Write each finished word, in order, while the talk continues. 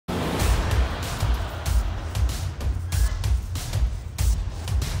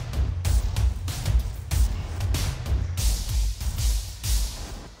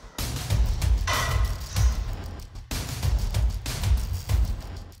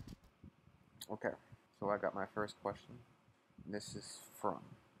Okay, so I got my first question. This is from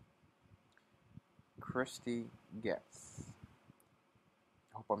Christy Getz.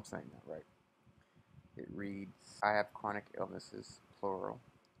 I hope I'm saying that right. It reads, I have chronic illnesses, plural.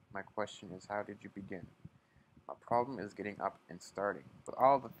 My question is, how did you begin? My problem is getting up and starting. With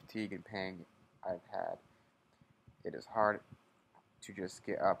all the fatigue and pain I've had, it is hard to just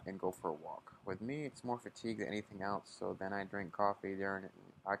get up and go for a walk. With me, it's more fatigue than anything else, so then I drink caffeine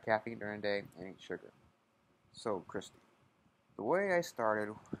during the day and eat sugar. So, Christy, the way I started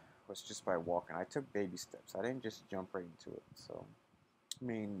was just by walking. I took baby steps. I didn't just jump right into it. So, I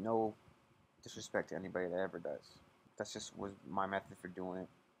mean, no disrespect to anybody that ever does. That's just was my method for doing it.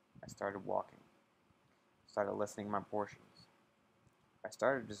 I started walking. Started lessening my portions. I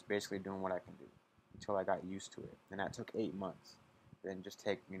started just basically doing what I can do until I got used to it. And that took 8 months. It didn't just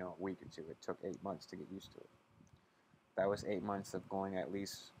take, a week or two. It took 8 months to get used to it. That was 8 months of going at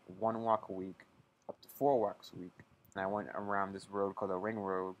least 1 walk a week, up to 4 walks a week. And I went around this road called the Ring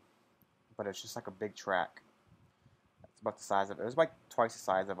Road, but it's just like a big track. It's about the size of, it was like twice the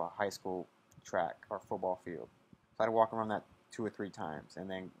size of a high school track or football field. So I had to walk around that 2 or 3 times and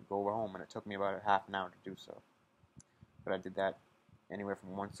then go home, and it took me about a half an hour to do so. But I did that anywhere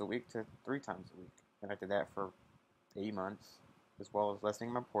from once a week to 3 times a week. And I did that for 8 months, as well as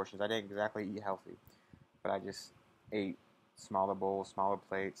lessening my portions. I didn't exactly eat healthy, but I just ate smaller bowls, smaller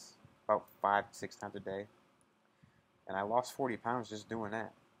plates, about 5 to 6 times a day. And I lost 40 pounds just doing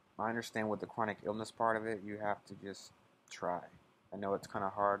that. I understand with the chronic illness part of it, you have to just try. I know it's kind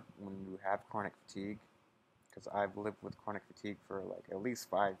of hard when you have chronic fatigue, because I've lived with chronic fatigue for like at least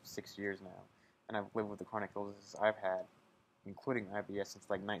 5, 6 years now. And I've lived with the chronic illnesses I've had, including IBS, since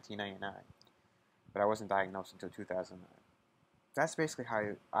like 1999. But I wasn't diagnosed until 2009. That's basically how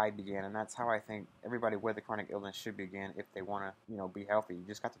I began, and that's how I think everybody with a chronic illness should begin if they want to, be healthy. You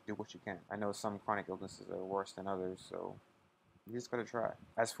just got to do what you can. I know some chronic illnesses are worse than others, so you just got to try.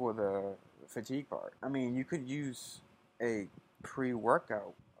 As for the fatigue part, I mean, you could use a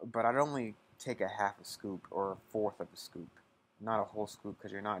pre-workout, but I'd only take a half a scoop or a fourth of a scoop, not a whole scoop,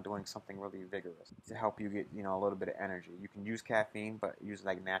 because you're not doing something really vigorous to help you get, a little bit of energy. You can use caffeine, but use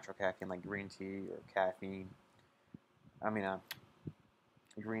like natural caffeine, like green tea or caffeine.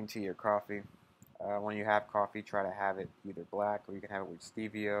 Green tea or coffee. When you have coffee, try to have it either black, or you can have it with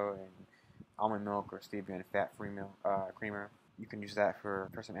stevia and almond milk, or stevia and fat-free milk, creamer. You can use that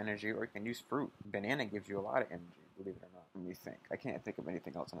for some energy, or you can use fruit. Banana gives you a lot of energy, believe it or not. Let me think. I can't think of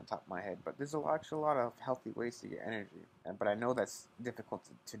anything else on the top of my head, but there's actually a lot of healthy ways to get energy. But I know that's difficult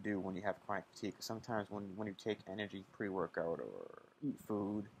to do when you have chronic fatigue. Because sometimes when you take energy pre-workout or eat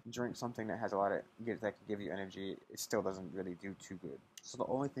food, drink something that has a lot of that can give you energy, it still doesn't really do too good. So the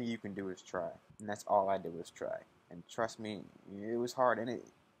only thing you can do is try, and that's all I did was try. And trust me, it was hard, and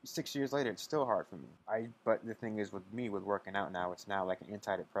 6 years later, it's still hard for me. But the thing is, with me, with working out now, it's now like an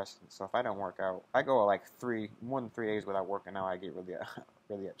antidepressant. So if I don't work out, I go like more than 3 days without working out, I get really,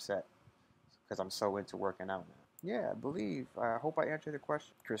 really upset because I'm so into working out now. Yeah, I hope I answered the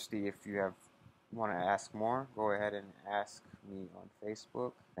question. Christy, if you want to ask more, go ahead and ask me on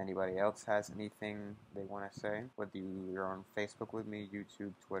Facebook. If anybody else has anything they want to say, whether you're on Facebook with me,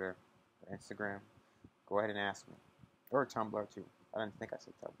 YouTube, Twitter, or Instagram, go ahead and ask me. Or Tumblr too. I didn't think I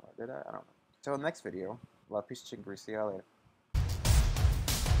said Tumblr, did I? I don't know. Till the next video, love, peace, chicken grease. See y'all later.